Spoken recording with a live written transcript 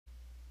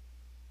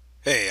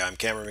I'm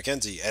Cameron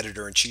McKenzie,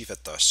 Editor-in-Chief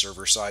at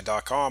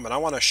theserverside.com, and I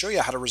want to show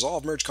you how to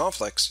resolve merge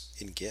conflicts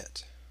in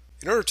Git.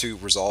 In order to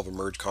resolve a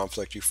merge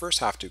conflict, you first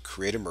have to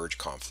create a merge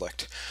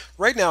conflict.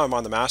 Right now I'm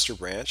on the master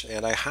branch,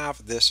 and I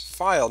have this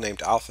file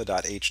named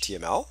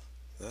alpha.html.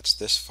 That's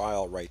this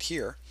file right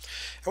here.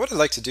 And what I'd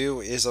like to do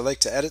is I'd like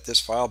to edit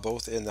this file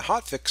both in the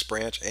hotfix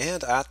branch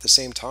and at the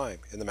same time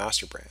in the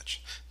master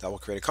branch. That will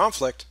create a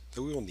conflict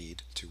that we will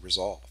need to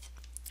resolve.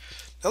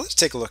 Now let's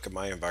take a look at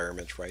my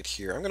environment right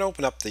here. I'm going to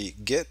open up the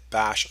git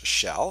bash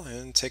shell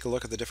and take a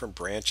look at the different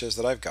branches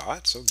that I've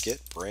got. So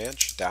git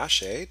branch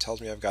 -a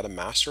tells me I've got a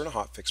master and a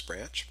hotfix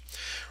branch.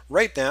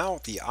 Right now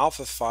the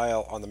alpha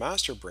file on the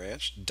master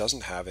branch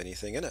doesn't have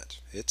anything in it.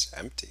 It's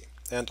empty.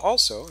 And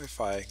also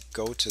if I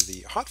go to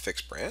the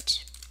hotfix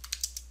branch,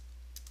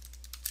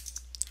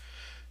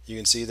 you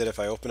can see that if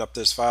I open up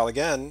this file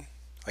again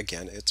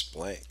it's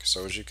blank.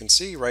 So as you can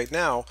see right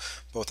now,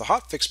 both the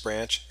hotfix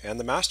branch and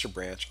the master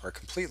branch are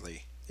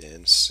completely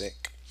in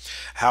sync.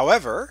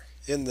 However,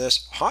 in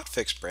this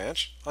hotfix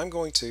branch, I'm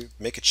going to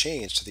make a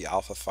change to the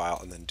alpha file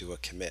and then do a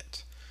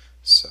commit.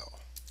 So,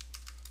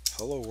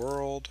 hello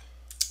world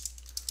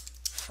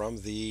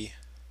from the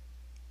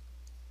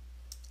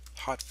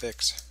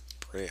hotfix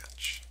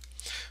branch.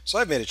 So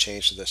I've made a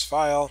change to this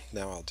file.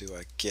 Now I'll do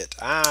a git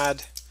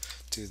add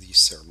to the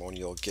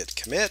ceremonial git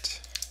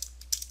commit.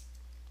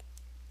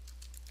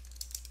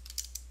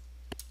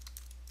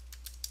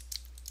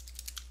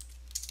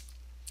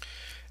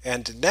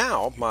 And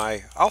now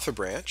my alpha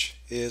branch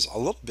is a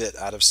little bit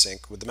out of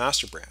sync with the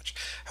master branch.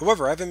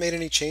 However, I haven't made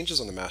any changes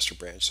on the master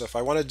branch, so if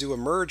I want to do a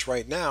merge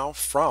right now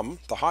from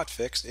the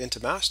hotfix into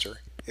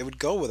master, it would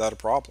go without a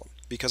problem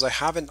because I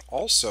haven't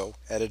also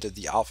edited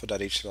the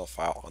alpha.html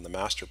file on the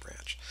master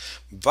branch.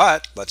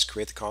 But let's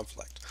create the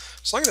conflict.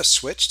 So I'm going to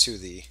switch to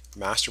the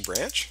master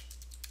branch.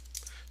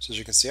 So as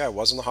you can see, I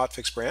was in the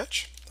hotfix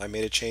branch. I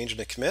made a change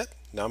and a commit.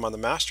 Now I'm on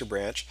the master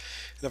branch.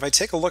 And if I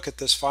take a look at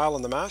this file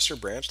in the master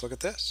branch, look at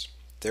this.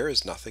 There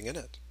is nothing in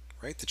it,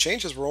 right? The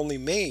changes were only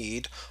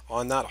made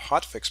on that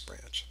hotfix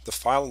branch. The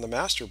file in the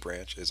master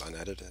branch is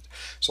unedited.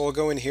 So I'll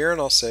go in here and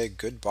I'll say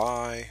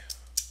goodbye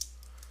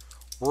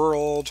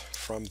world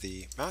from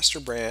the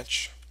master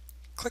branch,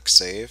 click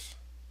save,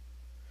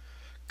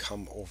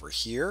 come over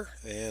here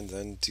and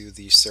then do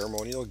the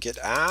ceremonial git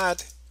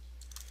add,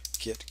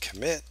 git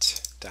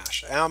commit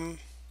 -m.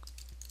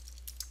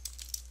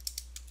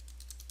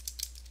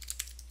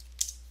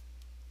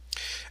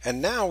 And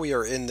now we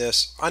are in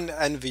this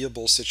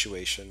unenviable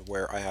situation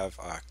where I have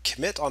a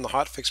commit on the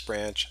hotfix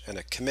branch and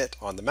a commit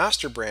on the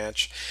master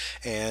branch,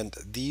 and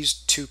these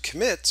two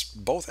commits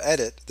both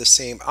edit the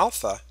same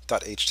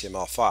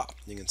alpha.html file.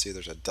 You can see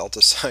there's a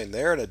delta sign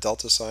there and a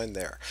delta sign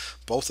there.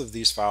 Both of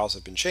these files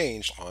have been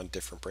changed on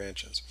different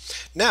branches.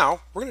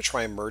 Now we're going to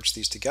try and merge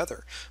these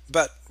together,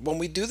 but when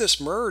we do this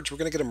merge, we're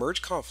going to get a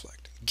merge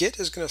conflict. Git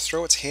is going to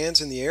throw its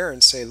hands in the air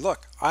and say,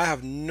 look, I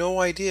have no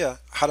idea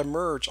how to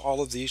merge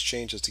all of these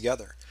changes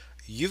together.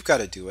 You've got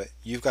to do it.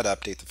 You've got to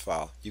update the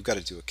file. You've got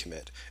to do a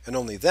commit. And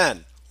only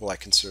then will I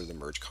consider the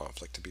merge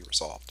conflict to be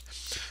resolved.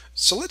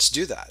 So let's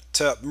do that.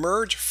 To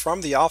merge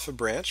from the alpha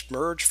branch,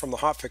 merge from the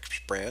hotfix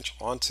branch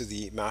onto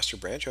the master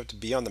branch, you have to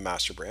be on the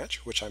master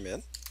branch, which I'm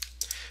in.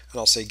 And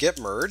I'll say git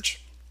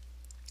merge,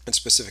 and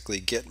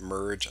specifically git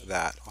merge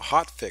that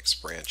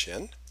hotfix branch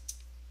in.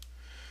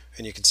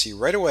 And you can see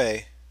right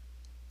away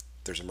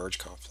there's a merge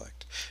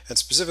conflict, and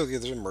specifically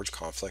there's a merge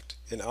conflict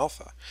in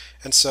alpha.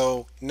 And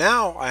so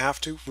now I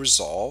have to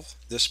resolve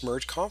this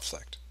merge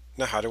conflict.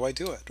 Now how do I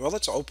do it? Well,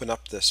 let's open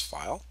up this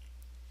file,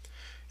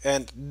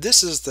 and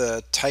this is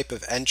the type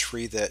of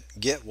entry that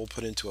Git will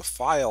put into a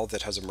file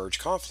that has a merge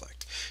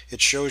conflict. It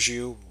shows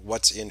you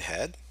what's in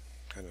head,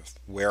 kind of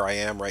where I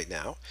am right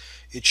now.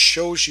 It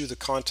shows you the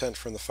content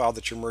from the file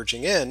that you're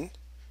merging in,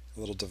 a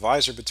little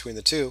divisor between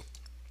the two,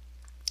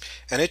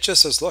 and it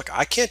just says, look,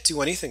 I can't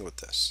do anything with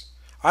this.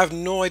 I have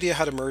no idea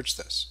how to merge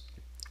this.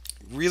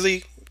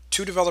 Really,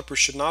 two developers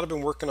should not have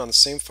been working on the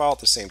same file at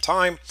the same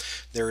time.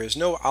 There is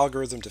no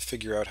algorithm to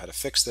figure out how to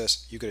fix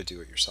this. You got to do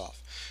it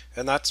yourself.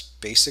 And that's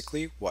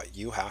basically what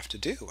you have to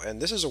do.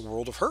 And this is a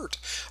world of hurt.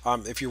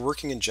 If you're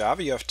working in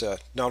Java, you have to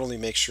not only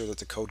make sure that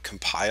the code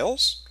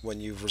compiles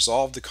when you've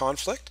resolved the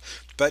conflict,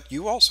 but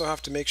you also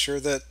have to make sure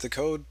that the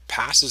code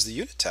passes the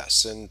unit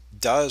tests and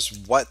does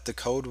what the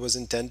code was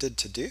intended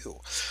to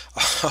do.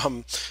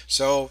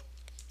 So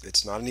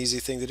it's not an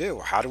easy thing to do.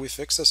 How do we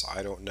fix this?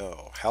 I don't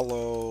know.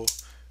 Hello,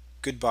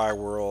 goodbye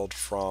world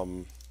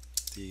from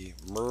the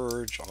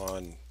merge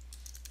on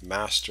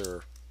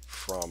master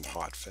from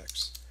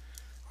hotfix.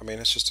 I mean,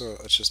 it's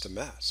just a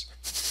mess.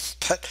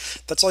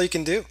 But that's all you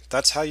can do.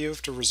 That's how you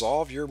have to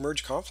resolve your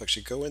merge conflicts.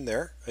 You go in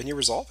there and you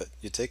resolve it.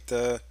 You take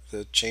the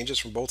changes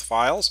from both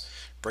files,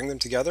 bring them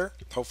together.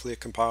 Hopefully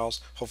it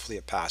compiles. Hopefully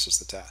it passes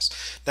the test.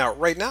 Now,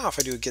 right now, if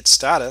I do a git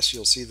status,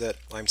 you'll see that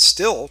I'm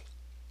still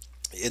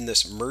in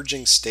this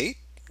merging state.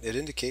 It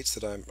indicates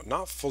that I'm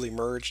not fully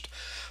merged.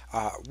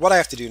 What I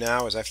have to do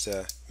now is I have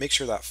to make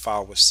sure that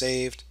file was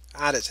saved,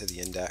 add it to the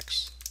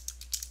index,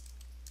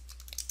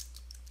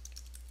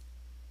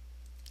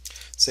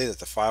 say that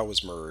the file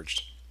was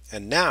merged,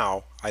 And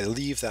now I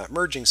leave that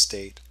merging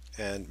state,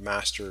 and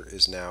master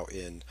is now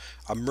in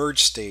a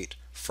merge state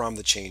from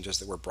the changes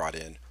that were brought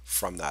in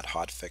from that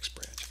hotfix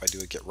branch. If I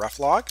do a git ref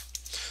log,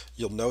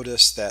 you'll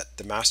notice that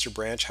the master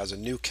branch has a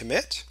new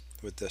commit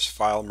with this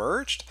file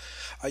merged.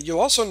 You'll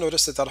also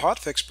notice that that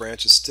hotfix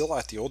branch is still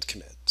at the old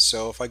commit.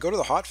 So if I go to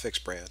the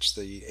hotfix branch,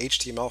 the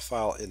HTML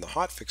file in the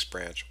hotfix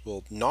branch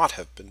will not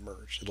have been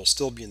merged. It'll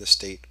still be in the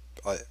state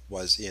it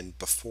was in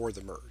before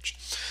the merge.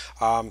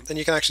 And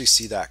you can actually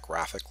see that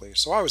graphically.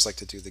 So I always like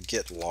to do the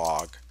git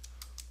log,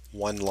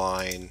 one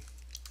line,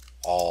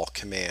 all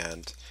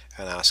command,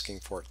 and asking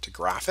for it to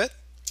graph it.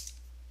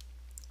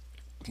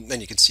 And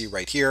then you can see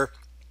right here,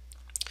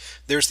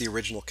 there's the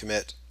original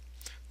commit.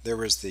 There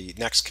was the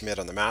next commit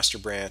on the master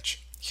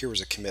branch. Here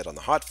was a commit on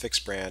the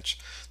hotfix branch.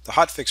 The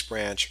hotfix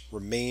branch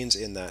remains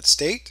in that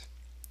state,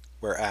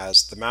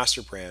 whereas the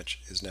master branch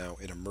is now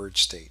in a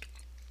merge state,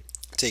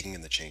 taking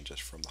in the changes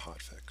from the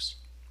hotfix.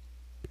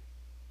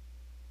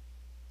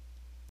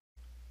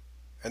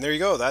 And there you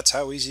go. That's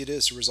how easy it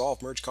is to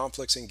resolve merge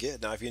conflicts in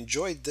Git. Now, if you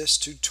enjoyed this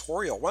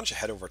tutorial, why don't you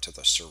head over to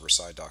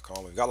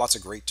theserverside.com. We've got lots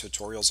of great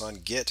tutorials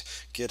on Git,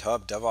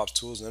 GitHub, DevOps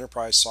tools, and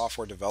enterprise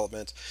software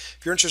development.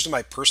 If you're interested in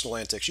my personal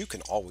antics, you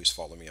can always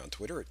follow me on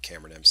Twitter at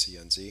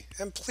CameronMCNZ.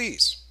 And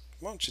please,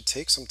 why don't you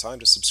take some time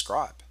to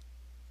subscribe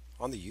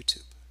on the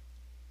YouTube.